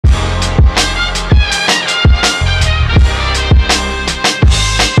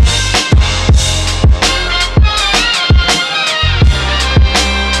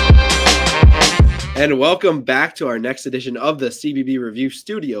And welcome back to our next edition of the CBB Review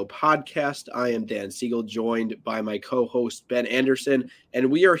Studio podcast. I am Dan Siegel, joined by my co-host Ben Anderson, and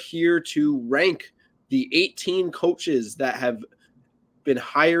we are here to rank the 18 coaches that have been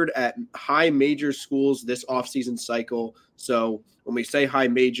hired at high major schools this offseason cycle. So when we say high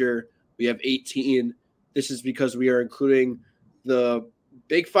major, we have 18. This is because we are including the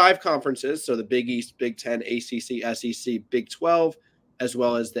Big Five conferences, so the Big East, Big Ten, ACC, SEC, Big 12, as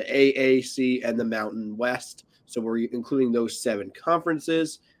well as the AAC and the Mountain West. So we're including those 7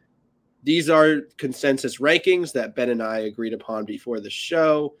 conferences. These are consensus rankings that Ben and I agreed upon before the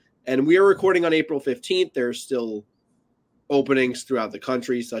show. And we are recording on April 15th. There's still openings throughout the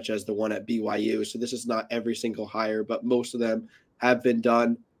country, such as the one at BYU. So this is not every single hire, but most of them have been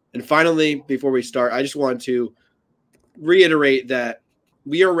done. And finally, before we start, I just want to reiterate that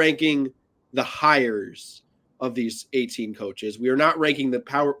we are ranking the hires of these 18 coaches. We are not ranking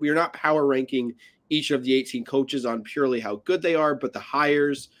we are not power ranking each of the 18 coaches on purely how good they are, but the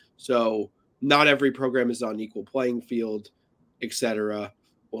hires. So not every program is on equal playing field, etc.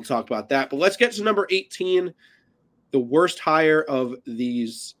 We'll talk about that. But let's get to number 18, the worst hire of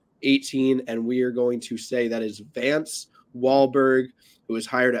these 18, and we are going to say that is Vance Wahlberg, who was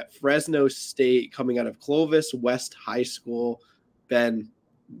hired at Fresno State coming out of Clovis West High School. Ben,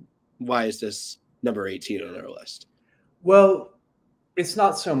 why is this number 18 on our list? Well, it's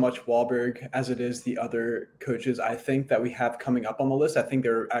not so much Wahlberg as it is the other coaches I think that we have coming up on the list. I think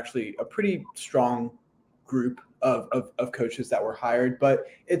they're actually a pretty strong group of coaches that were hired, but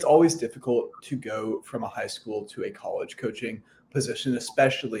it's always difficult to go from a high school to a college coaching position,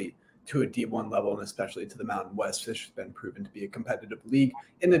 especially to a D1 level and especially to the Mountain West, which has been proven to be a competitive league.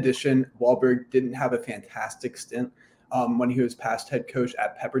 In addition, Wahlberg didn't have a fantastic stint when he was past head coach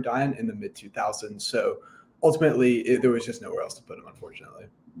at Pepperdine in the mid-2000s. So ultimately, there was just nowhere else to put him, unfortunately.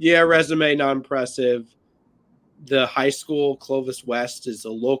 Yeah, resume not impressive. The high school, Clovis West, is a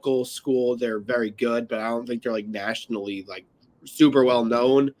local school. They're very good, but I don't think they're like nationally like super well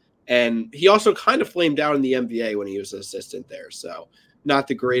known. And he also kind of flamed out in the NBA when he was an assistant there. So not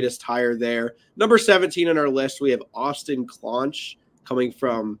the greatest hire there. Number 17 on our list, we have Austin Claunch coming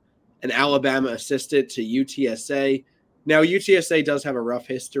from an Alabama assistant to UTSA. Now, UTSA does have a rough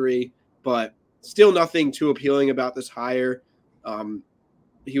history, but still nothing too appealing about this hire.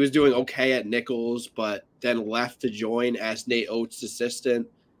 He was doing okay at Nichols, but then left to join as Nate Oates' assistant.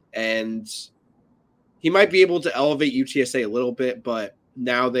 And he might be able to elevate UTSA a little bit, but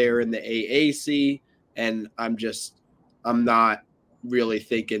now they're in the AAC, and I'm not really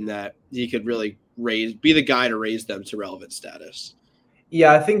thinking that he could really be the guy to raise them to relevant status.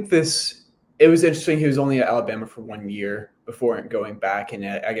 Yeah, I think it was interesting. He was only at Alabama for 1 year before going back, and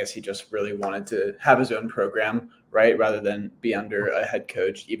I guess he just really wanted to have his own program, right, rather than be under a head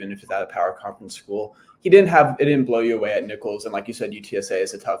coach, even if it's at a power conference school. It didn't blow you away at Nichols, and like you said, UTSA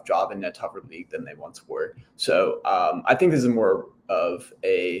is a tough job and a tougher league than they once were. So I think this is more of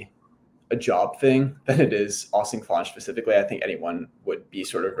a job thing than it is Austin Claunch specifically. I think anyone would be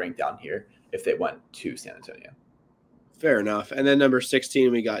sort of ranked down here if they went to San Antonio. Fair enough. And then number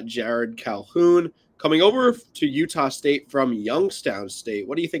 16, we got Jared Calhoun coming over to Utah State from Youngstown State.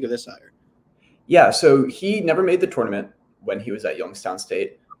 What do you think of this hire? Yeah, so he never made the tournament when he was at Youngstown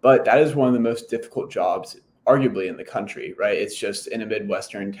State, but that is one of the most difficult jobs arguably in the country, right? It's just in a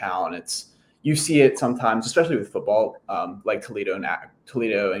Midwestern town. You see it sometimes, especially with football, like Toledo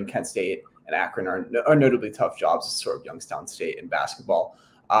and Kent State and Akron are notably tough jobs, sort of Youngstown State in basketball.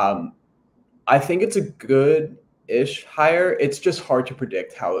 I think it's a good-ish hire. It's just hard to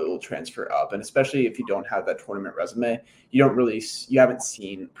predict how it will transfer up, and especially if you don't have that tournament resume, you haven't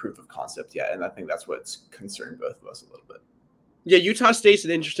seen proof of concept yet, and I think that's what's concerned both of us a little bit. Yeah, Utah State's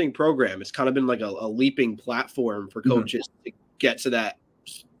an interesting program. It's kind of been like a leaping platform for coaches to get to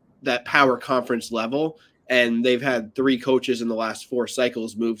that power conference level. And they've had 3 coaches in the last 4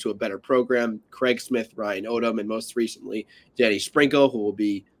 cycles move to a better program: Craig Smith, Ryan Odom, and most recently Danny Sprinkle, who will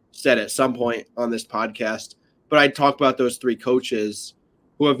be said at some point on this podcast. But I talk about those 3 coaches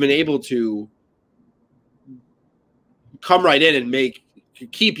who have been able to come right in and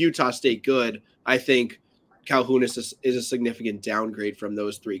keep Utah State good. I think Calhoun is a significant downgrade from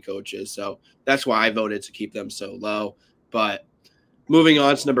those 3 coaches. So that's why I voted to keep them so low. But moving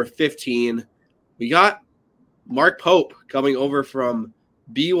on to number 15, we got Mark Pope coming over from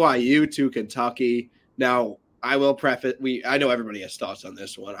BYU to Kentucky. Now, I will preface, I know everybody has thoughts on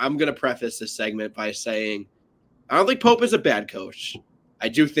this one. I'm going to preface this segment by saying I don't think Pope is a bad coach. I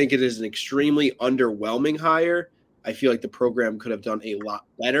do think it is an extremely underwhelming hire. I feel like the program could have done a lot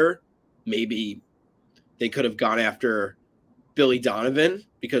better. Maybe they could have gone after Billy Donovan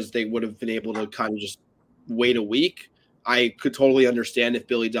because they would have been able to kind of just wait a week. I could totally understand if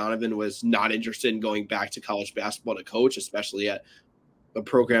Billy Donovan was not interested in going back to college basketball to coach, especially at a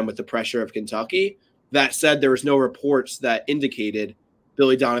program with the pressure of Kentucky. That said, there was no reports that indicated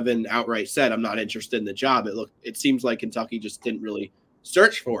Billy Donovan outright said, "I'm not interested in the job." It seems like Kentucky just didn't really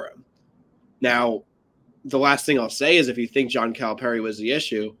search for him. Now, the last thing I'll say is if you think John Calipari was the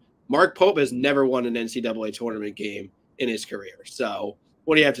issue, Mark Pope has never won an NCAA tournament game in his career. So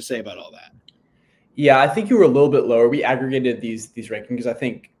what do you have to say about all that? Yeah, I think you were a little bit lower. We aggregated these rankings. I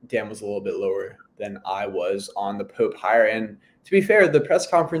think Dan was a little bit lower than I was on the Pope hire. And to be fair, the press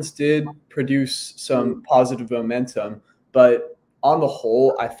conference did produce some positive momentum. But on the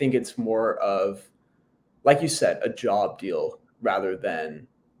whole, I think it's more of, like you said, a job deal rather than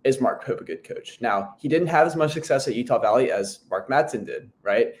is Mark Pope a good coach. Now, he didn't have as much success at Utah Valley as Mark Madsen did,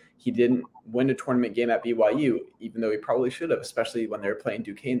 right? He didn't win a tournament game at BYU, even though he probably should have, especially when they were playing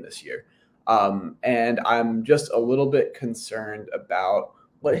Duquesne this year. And I'm just a little bit concerned about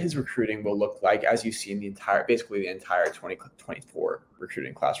what his recruiting will look like. As you see in the entire 2024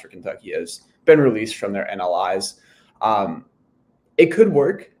 recruiting class for Kentucky has been released from their NLIs. It could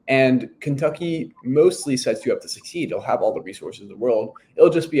work, and Kentucky mostly sets you up to succeed. He'll have all the resources in the world. It'll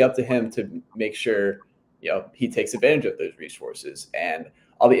just be up to him to make sure, he takes advantage of those resources. And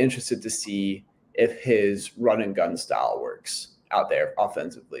I'll be interested to see if his run and gun style works out there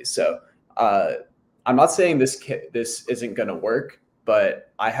offensively. So I'm not saying this isn't going to work,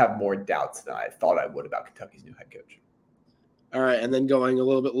 but I have more doubts than I thought I would about Kentucky's new head coach. All right, and then going a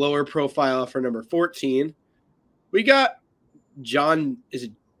little bit lower profile for number 14, we got John, is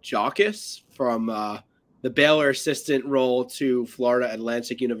it Jaukus from the Baylor assistant role to Florida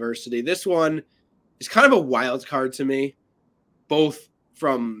Atlantic University. This one is kind of a wild card to me, both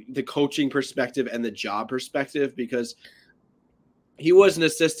from the coaching perspective and the job perspective, because he was an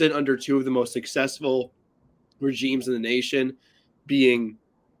assistant under two of the most successful regimes in the nation, being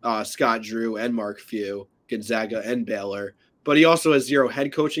Scott Drew and Mark Few, Gonzaga and Baylor. But he also has zero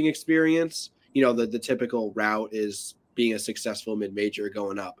head coaching experience. The typical route is being a successful mid-major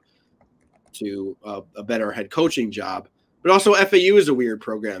going up to a better head coaching job. But also FAU is a weird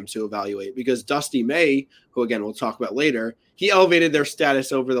program to evaluate because Dusty May, who again we'll talk about later, he elevated their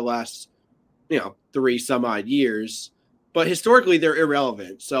status over the last 3 some odd years. But historically, they're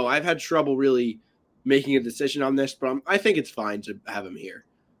irrelevant. So I've had trouble really making a decision on this, but I think it's fine to have him here.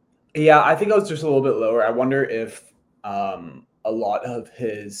 Yeah, I think I was just a little bit lower. I wonder if a lot of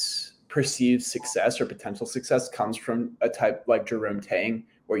his perceived success or potential success comes from a type like Jerome Tang,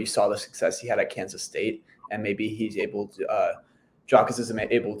 where you saw the success he had at Kansas State, and maybe he's able to Jaukus is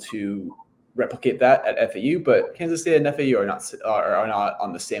able to replicate that at FAU, but Kansas State and FAU are not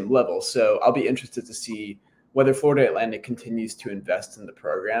on the same level. So I'll be interested to see whether Florida Atlantic continues to invest in the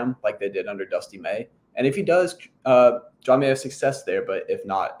program like they did under Dusty May. And if he does, John may have success there, but if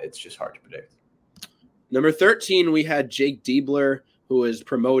not, it's just hard to predict. Number 13, we had Jake Diebler, who was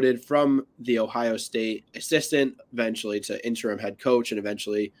promoted from the Ohio State assistant, eventually to interim head coach, and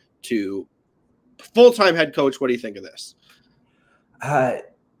eventually to full-time head coach. What do you think of this?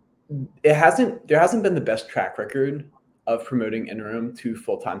 There hasn't been the best track record of promoting interim to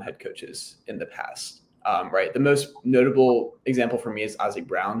full-time head coaches in the past. Right. The most notable example for me is Isaac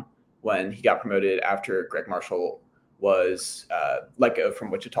Brown when he got promoted after Greg Marshall was let go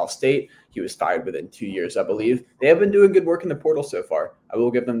from Wichita State. He was fired within 2 years, I believe. They have been doing good work in the portal so far. I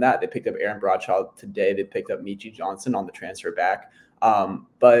will give them that. They picked up Aaron Bradshaw today. They picked up Michi Johnson on the transfer back.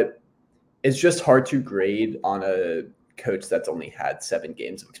 But it's just hard to grade on a coach that's only had 7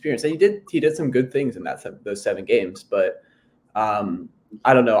 games of experience. And he did some good things in those 7 games, but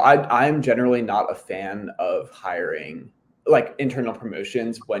I don't know. I'm generally not a fan of hiring like internal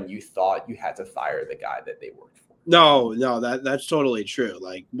promotions when you thought you had to fire the guy that they worked for. No, that's totally true.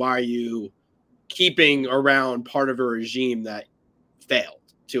 Like, why are you keeping around part of a regime that failed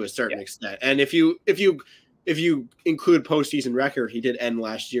to a certain extent? And if you include postseason record, he did end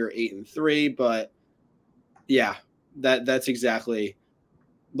last year 8-3, but yeah, that's exactly.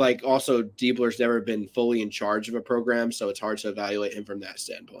 Like, also, Diebler's never been fully in charge of a program, so it's hard to evaluate him from that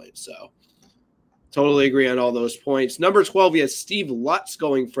standpoint. So, totally agree on all those points. Number 12, we have Steve Lutz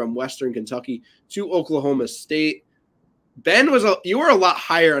going from Western Kentucky to Oklahoma State. Ben you were a lot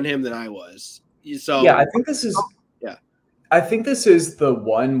higher on him than I was. So yeah, I think this is the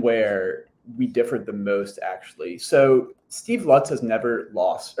one where we differed the most, actually. So Steve Lutz has never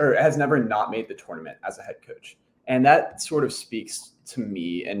not made the tournament as a head coach. And that sort of speaks to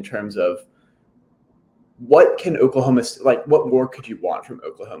me in terms of what more could you want from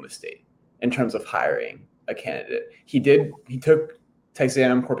Oklahoma State in terms of hiring? a candidate. He took Texas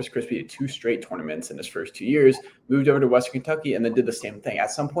A&M Corpus Christi to 2 straight tournaments in his first 2 years, moved over to Western Kentucky, and then did the same thing.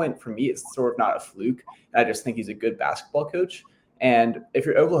 At some point, for me, it's sort of not a fluke. I just think he's a good basketball coach. And if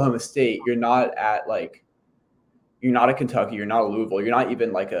you're Oklahoma State, you're not at Kentucky, you're not a Louisville, you're not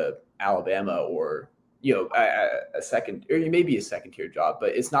even like a Alabama or a second, or you may be a second tier job, but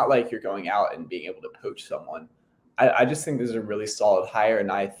it's not like you're going out and being able to poach someone. I just think this is a really solid hire,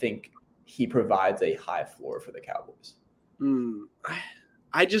 and I think he provides a high floor for the Cowboys.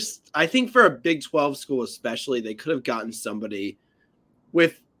 I think for a Big 12 school especially, they could have gotten somebody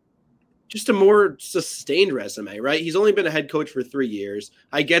with just a more sustained resume, right? He's only been a head coach for 3 years.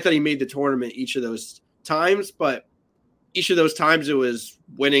 I get that he made the tournament each of those times, but each of those times it was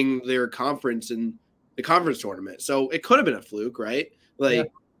winning their conference in the conference tournament. So it could have been a fluke, right?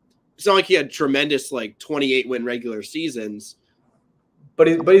 It's not like he had tremendous 28 win regular seasons. But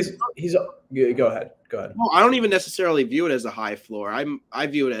he's go ahead. Well, I don't even necessarily view it as a high floor. I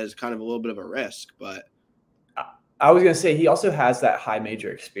view it as kind of a little bit of a risk, but I was going to say he also has that high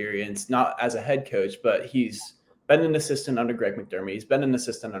major experience, not as a head coach, but he's been an assistant under Greg McDermott. He's been an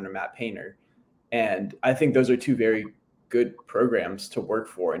assistant under Matt Painter. And I think those are two very good programs to work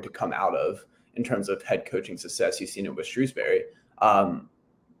for and to come out of in terms of head coaching success. You've seen it with Shrewsbury. And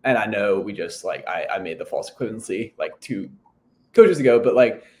I know we just I made the false equivalency 2 coaches ago, but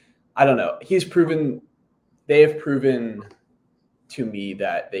I don't know. They have proven to me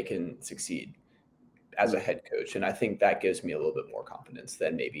that they can succeed as a head coach. And I think that gives me a little bit more confidence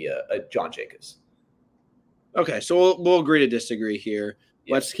than maybe a John Jacobs. Okay. So we'll agree to disagree here.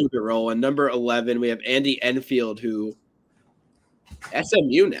 Yeah. Let's keep it rolling. Number 11, we have Andy Enfield, who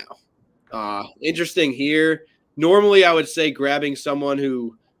SMU now. Interesting here. Normally I would say grabbing someone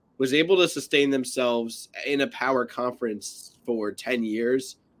who was able to sustain themselves in a power conference for 10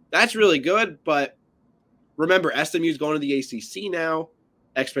 years. That's really good, but remember, SMU is going to the ACC now.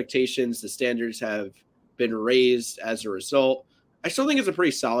 Expectations, the standards have been raised as a result. I still think it's a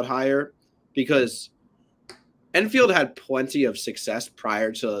pretty solid hire because Enfield had plenty of success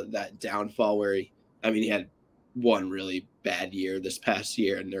prior to that downfall where he had one really bad year this past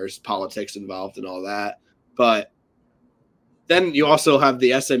year and there's politics involved and all that. But then you also have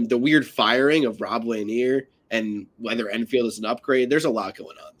the weird firing of Rob Lanier and whether Enfield is an upgrade. There's a lot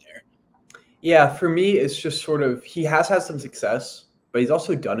going on there. Yeah, for me, it's just sort of he has had some success, but he's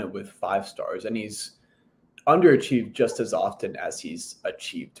also done it with 5 stars, and he's underachieved just as often as he's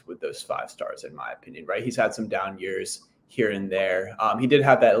achieved with those 5 stars, in my opinion, right? He's had some down years here and there. He did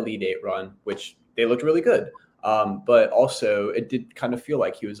have that Elite 8 run, which they looked really good. But also it did kind of feel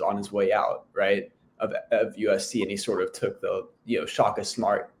like he was on his way out, right, of USC, and he sort of took the, Shaka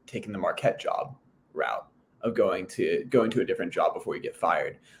Smart taking the Marquette job route of going to a different job before you get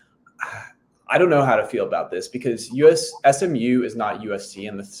fired. I don't know how to feel about this because SMU is not USC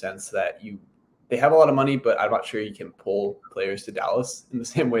in the sense that they have a lot of money, but I'm not sure you can pull players to Dallas in the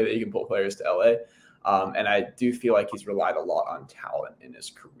same way that you can pull players to LA. And I do feel like he's relied a lot on talent in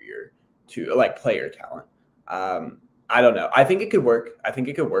his career player talent. I don't know. I think it could work.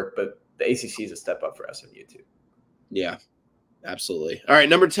 But the ACC is a step up for SMU too. Yeah, absolutely. All right,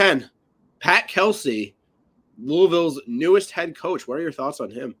 number 10, Pat Kelsey, Louisville's newest head coach. What are your thoughts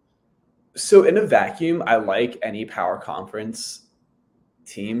on him? So in a vacuum, I like any power conference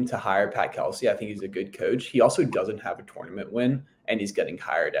team to hire Pat Kelsey. I think he's a good coach. He also doesn't have a tournament win, and he's getting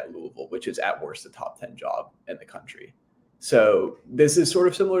hired at Louisville, which is at worst a top 10 job in the country. So this is sort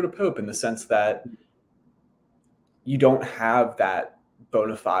of similar to Pope in the sense that you don't have that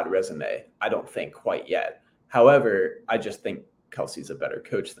bona fide resume, I don't think, quite yet. However, I just think Kelsey's a better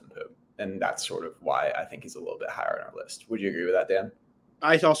coach than Pope, and that's sort of why I think he's a little bit higher on our list. Would you agree with that, Dan?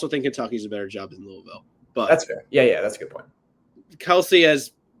 I also think Kentucky's a better job than Louisville. But that's fair. Yeah, that's a good point. Kelsey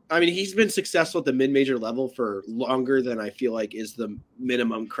he's been successful at the mid-major level for longer than I feel like is the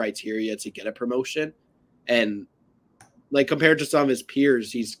minimum criteria to get a promotion. And compared to some of his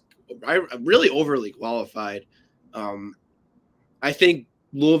peers, he's really overly qualified. I think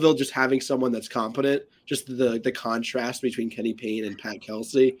Louisville just having someone that's competent, just the contrast between Kenny Payne and Pat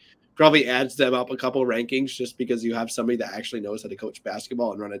Kelsey probably adds them up a couple rankings just because you have somebody that actually knows how to coach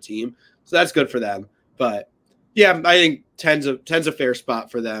basketball and run a team. So that's good for them. But yeah, I think 10's a fair spot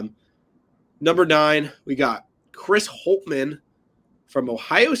for them. Number 9, we got Chris Holtmann from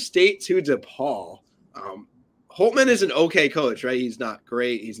Ohio State to DePaul. Holtmann is an okay coach, right? He's not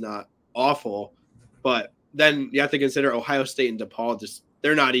great. He's not awful. But then you have to consider Ohio State and DePaul,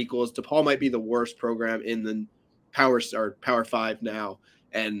 they're not equals. DePaul might be the worst program in the Power 5 now.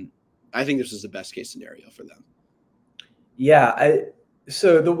 And I think this is the best case scenario for them. Yeah.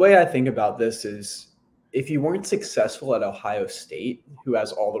 So the way I think about this is if you weren't successful at Ohio State, who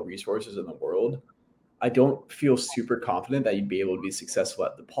has all the resources in the world, I don't feel super confident that you'd be able to be successful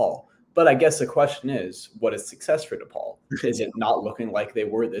at DePaul. But I guess the question is, what is success for DePaul? Is it not looking like they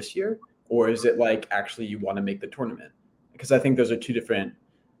were this year? Or is it like actually you want to make the tournament? Because I think those are two different,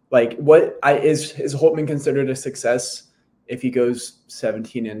 like is Holtman considered a success if he goes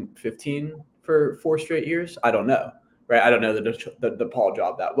 17-15 for 4 straight years? I don't know, right? I don't know the DePaul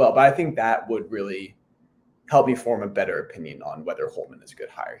job that well, but I think that would really help me form a better opinion on whether Holtman is a good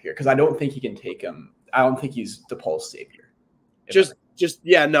hire here. Because I don't think he can take him. I don't think he's DePaul's savior.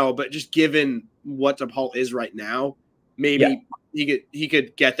 But just given what DePaul is right now, maybe he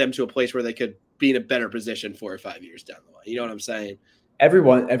could get them to a place where they could be in a better position 4 or 5 years down the line. You know what I'm saying?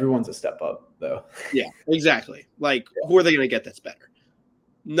 Everyone's a step up, though. Yeah, exactly. Like, who are they going to get that's better?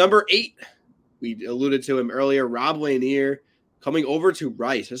 Number 8, we alluded to him earlier, Rob Lanier coming over to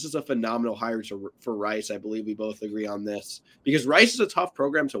Rice. This is a phenomenal hire for Rice. I believe we both agree on this because Rice is a tough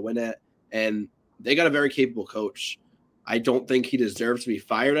program to win at, and they got a very capable coach. I don't think he deserves to be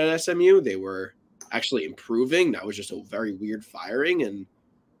fired at SMU. They were actually improving. That was just a very weird firing, and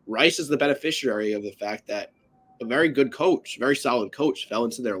Rice is the beneficiary of the fact that a very good coach, very solid coach, fell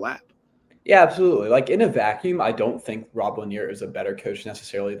into their lap. Yeah, absolutely. Like in a vacuum, I don't think Rob Lanier is a better coach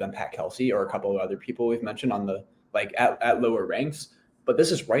necessarily than Pat Kelsey or a couple of other people we've mentioned on the at lower ranks. But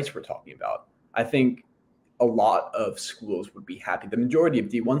this is Rice we're talking about. I think a lot of schools would be happy. The majority of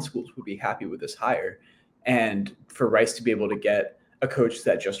D1 schools would be happy with this hire. And for Rice to be able to get a coach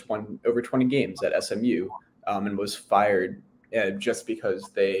that just won over 20 games at SMU and was fired just because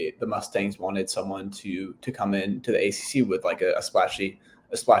the Mustangs wanted someone to come in to the ACC with like a splashy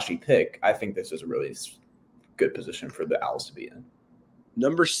pick, I think this is a really good position for the Owls to be in.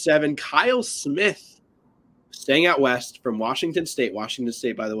 Number 7, Kyle Smith, staying out west from Washington State. Washington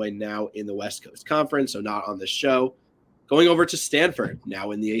State, by the way, now in the West Coast Conference, so not on the show. Going over to Stanford,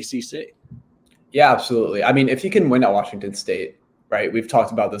 now in the ACC. Yeah, absolutely. I mean, if you can win at Washington State, right? We've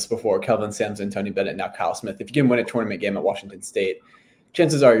talked about this before. Kelvin Sampson, Tony Bennett, now Kyle Smith. If you can win a tournament game at Washington State,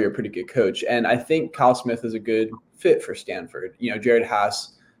 chances are you're a pretty good coach. And I think Kyle Smith is a good fit for Stanford. You know, Jared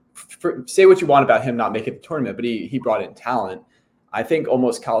Haas, say what you want about him not making the tournament, but he brought in talent. I think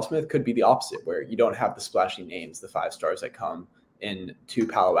almost Kyle Smith could be the opposite, where you don't have the splashy names, the 5 stars that come into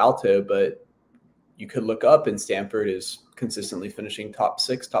Palo Alto, but you could look up and Stanford is consistently finishing top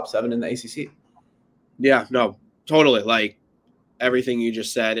 6, top 7 in the ACC. Yeah, no, totally. Like everything you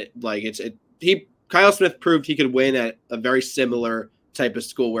just said, Kyle Smith proved he could win at a very similar type of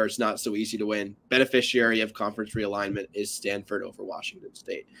school where it's not so easy to win. Beneficiary of conference realignment is Stanford over Washington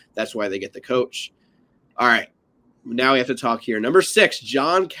State. That's why they get the coach. All right. Now we have to talk here. Number 6,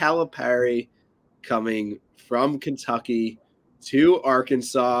 John Calipari coming from Kentucky to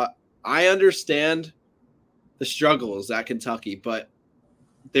Arkansas. I understand the struggles at Kentucky, but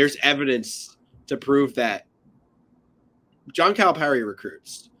there's evidence to prove that John Calipari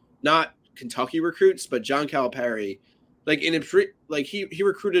recruits, not Kentucky recruits, but John Calipari, he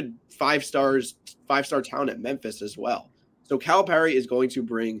recruited 5-star talent at Memphis as well. So Calipari is going to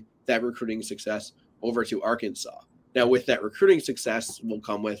bring that recruiting success over to Arkansas. Now, with that recruiting success will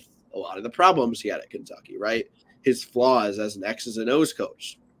come with a lot of the problems he had at Kentucky, right? His flaws as an X's and O's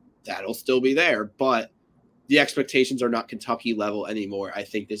coach, that'll still be there, but the expectations are not Kentucky level anymore. I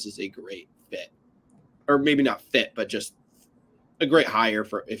think this is a great fit, or maybe not fit, but just a great hire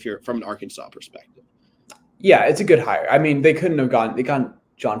for if you're from an Arkansas perspective. Yeah, it's a good hire. I mean, they couldn't have gone. They got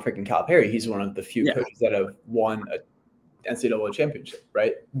John freaking Calipari. He's one of the few coaches that have won a NCAA championship,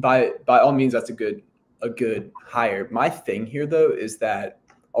 right? By all means, that's a good hire. My thing here, though, is that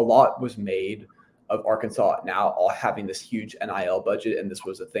a lot was made of Arkansas now all having this huge NIL budget, and this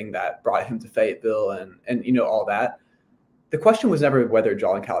was a thing that brought him to Fayetteville and you know all that. The question was never whether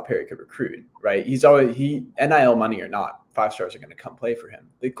John Calipari could recruit, right? NIL money or not, 5 stars are going to come play for him.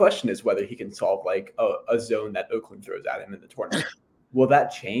 The question is whether he can solve like a zone that Oakland throws at him in the tournament. Will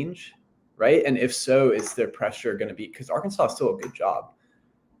that change, right? And if so, is there pressure going to be, because Arkansas is still a good job.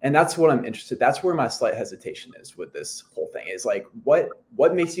 And that's what I'm interested. That's where my slight hesitation is with this whole thing is like, what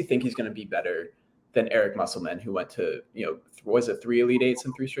makes you think he's going to be better than Eric Musselman, who went to, was it 3 Elite Eights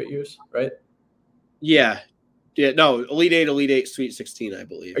in 3 straight years, right? Yeah. No, Elite 8, Sweet 16, I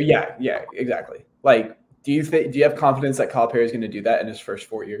believe. Yeah, exactly. Like, do you have confidence that Calipari is going to do that in his first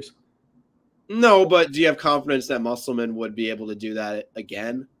 4 years? No, but do you have confidence that Musselman would be able to do that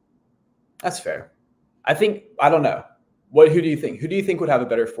again? That's fair. I don't know. Who do you think? Who do you think would have a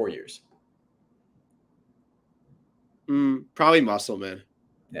better 4 years? Probably Musselman.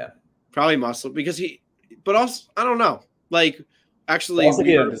 Yeah. Probably Musselman because but also, I don't know. Like, Actually, also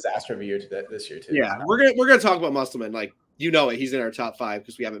be a disaster of a year this year too. Yeah, we're gonna talk about Musselman. Like, you know it, he's in our top 5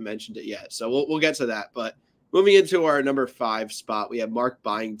 because we haven't mentioned it yet. So we'll get to that. But moving into our number 5 spot, we have Mark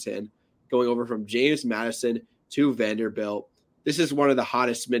Byington going over from James Madison to Vanderbilt. This is one of the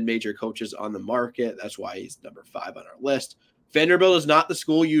hottest mid-major coaches on the market. That's why he's number 5 on our list. Vanderbilt is not the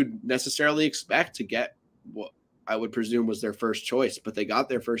school you'd necessarily expect to get what I would presume was their first choice, but they got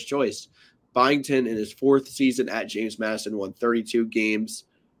their first choice. Byington, in his 4th season at James Madison, won 32 games,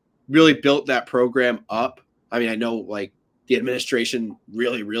 really built that program up. I mean, I know like the administration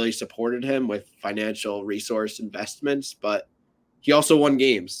really, really supported him with financial resource investments, but he also won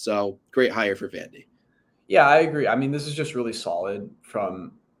games. So great hire for Vandy. Yeah, I agree. I mean, this is just really solid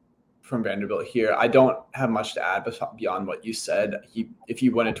from Vanderbilt here. I don't have much to add beyond what you said. If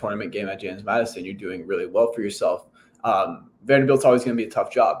you win a tournament game at James Madison, you're doing really well for yourself. Vanderbilt's always going to be a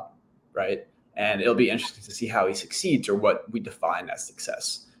tough job, right? And it'll be interesting to see how he succeeds or what we define as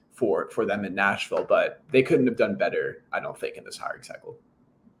success for them in Nashville. But they couldn't have done better, I don't think, in this hiring cycle.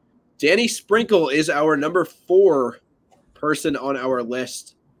 Danny Sprinkle is our number 4 person on our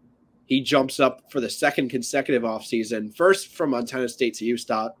list. He jumps up for the 2nd consecutive offseason, first from Montana State to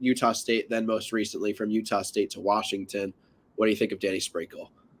Utah State, then most recently from Utah State to Washington. What do you think of Danny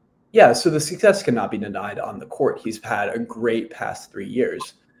Sprinkle? Yeah, so the success cannot be denied on the court. He's had a great past 3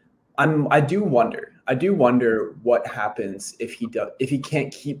 years. I do wonder what happens if he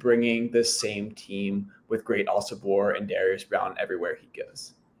can't keep bringing this same team with great Alcibor and Darius Brown everywhere he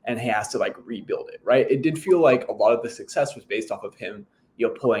goes, and he has to like rebuild it, right? It did feel like a lot of the success was based off of him,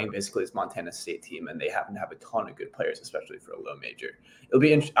 pulling basically his Montana State team, and they happen to have a ton of good players, especially for a low major. It'll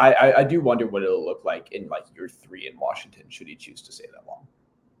be interesting. I do wonder what it'll look like in like year 3 in Washington, should he choose to stay that long.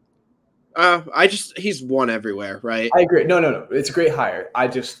 He's won everywhere, right? I agree. No. It's a great hire. I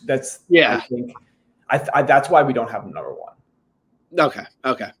think that's why we don't have him number 1.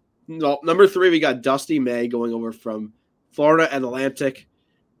 Okay. Well, number 3, we got Dusty May going over from Florida Atlantic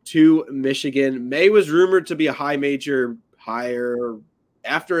to Michigan. May was rumored to be a high major hire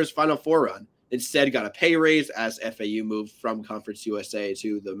after his Final Four run. Instead, got a pay raise as FAU moved from Conference USA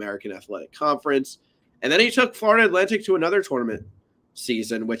to the American Athletic Conference. And then he took Florida Atlantic to another tournament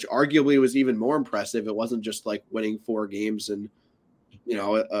season, which arguably was even more impressive. It wasn't just like winning 4 games and,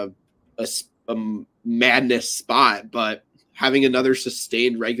 a madness spot, but having another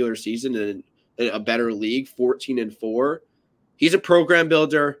sustained regular season in a better league, 14-4. He's a program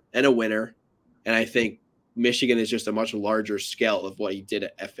builder and a winner. And I think Michigan is just a much larger scale of what he did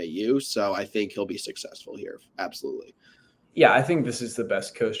at FAU. So I think he'll be successful here. Absolutely. Yeah, I think this is the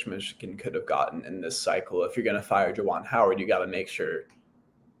best coach Michigan could have gotten in this cycle. If you're going to fire Juwan Howard, you got to make sure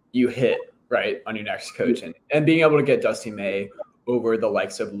you hit right on your next coach. And being able to get Dusty May over the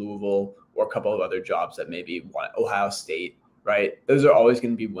likes of Louisville or a couple of other jobs that maybe want Ohio State, right? Those are always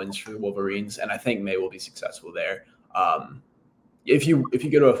going to be wins for the Wolverines, and I think May will be successful there. If you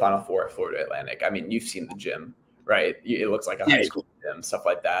go to a Final Four at Florida Atlantic, I mean, you've seen the gym, right? It looks like a high school gym, stuff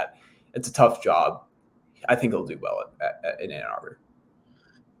like that. It's a tough job. I think he'll do well in Ann Arbor.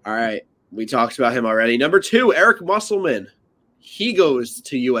 All right. We talked about him already. Number 2, Eric Musselman. He goes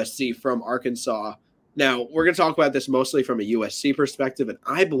to USC from Arkansas. Now, we're going to talk about this mostly from a USC perspective, and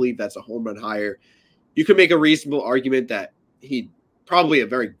I believe that's a home run hire. You could make a reasonable argument that probably a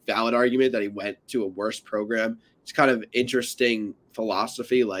very valid argument that he went to a worse program. It's kind of interesting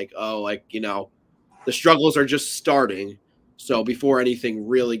philosophy, the struggles are just starting. So before anything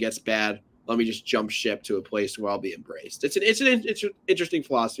really gets bad, let me just jump ship to a place where I'll be embraced. It's an interesting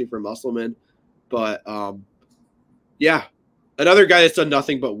philosophy for Musselman, but another guy that's done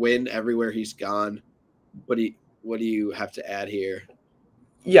nothing but win everywhere he's gone. What do you have to add here?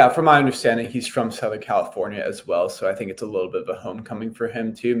 Yeah, from my understanding, he's from Southern California as well, so I think it's a little bit of a homecoming for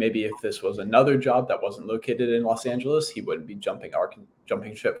him too. Maybe if this was another job that wasn't located in Los Angeles, he wouldn't be jumping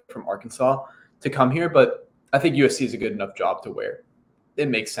ship from Arkansas to come here. But I think USC is a good enough job to where it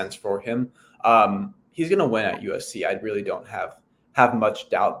makes sense for him. He's going to win at USC. I really don't have much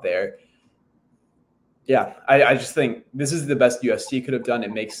doubt there. Yeah, I just think this is the best USC could have done.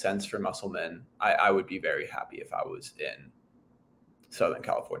 It makes sense for Musselman. I would be very happy if I was in Southern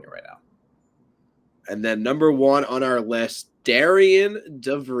California right now. And then number 1 on our list, Darian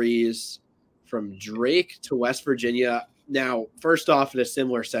DeVries from Drake to West Virginia. Now, first off, in a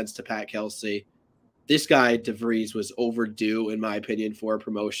similar sense to Pat Kelsey, this guy, DeVries, was overdue, in my opinion, for a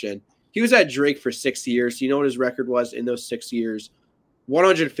promotion. He was at Drake for 6 years. You know what his record was in those 6 years?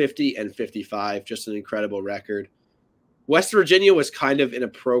 150-55, just an incredible record. West Virginia was kind of in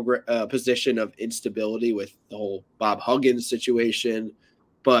a position of instability with the whole Bob Huggins situation,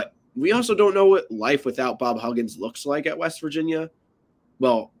 but we also don't know what life without Bob Huggins looks like at West Virginia.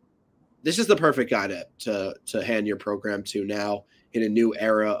 well, this is the perfect guy to hand your program to now in a new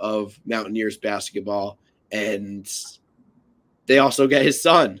era of Mountaineers basketball. And they also get his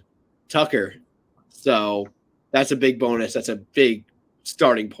son, Tucker. So that's a big bonus. That's a big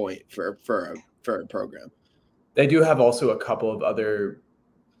starting point for a program. They do have also a couple of other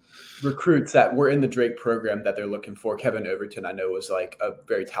recruits that were in the Drake program that they're looking for. Kevin Overton, I know, was like a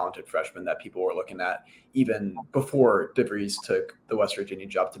very talented freshman that people were looking at even before DeVries took the West Virginia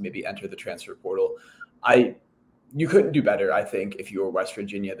job to maybe enter the transfer portal. You couldn't do better, I think, if you were West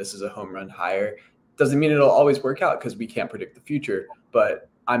Virginia. This is a home run hire. Doesn't mean it'll always work out because we can't predict the future. But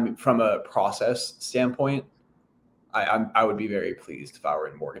I'm from a process standpoint, I would be very pleased if I were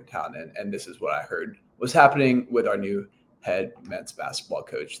in Morgantown. And this is what I heard was happening with our new head men's basketball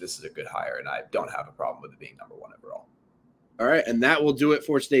coach. This is a good hire, and I don't have a problem with it being number 1 overall. All right, and that will do it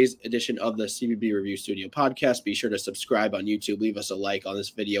for today's edition of the CBB Review Studio podcast. Be sure to subscribe on YouTube. Leave us a like on this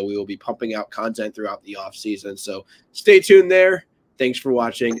video. We will be pumping out content throughout the offseason, so stay tuned there. Thanks for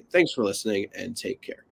watching. Thanks for listening, and take care.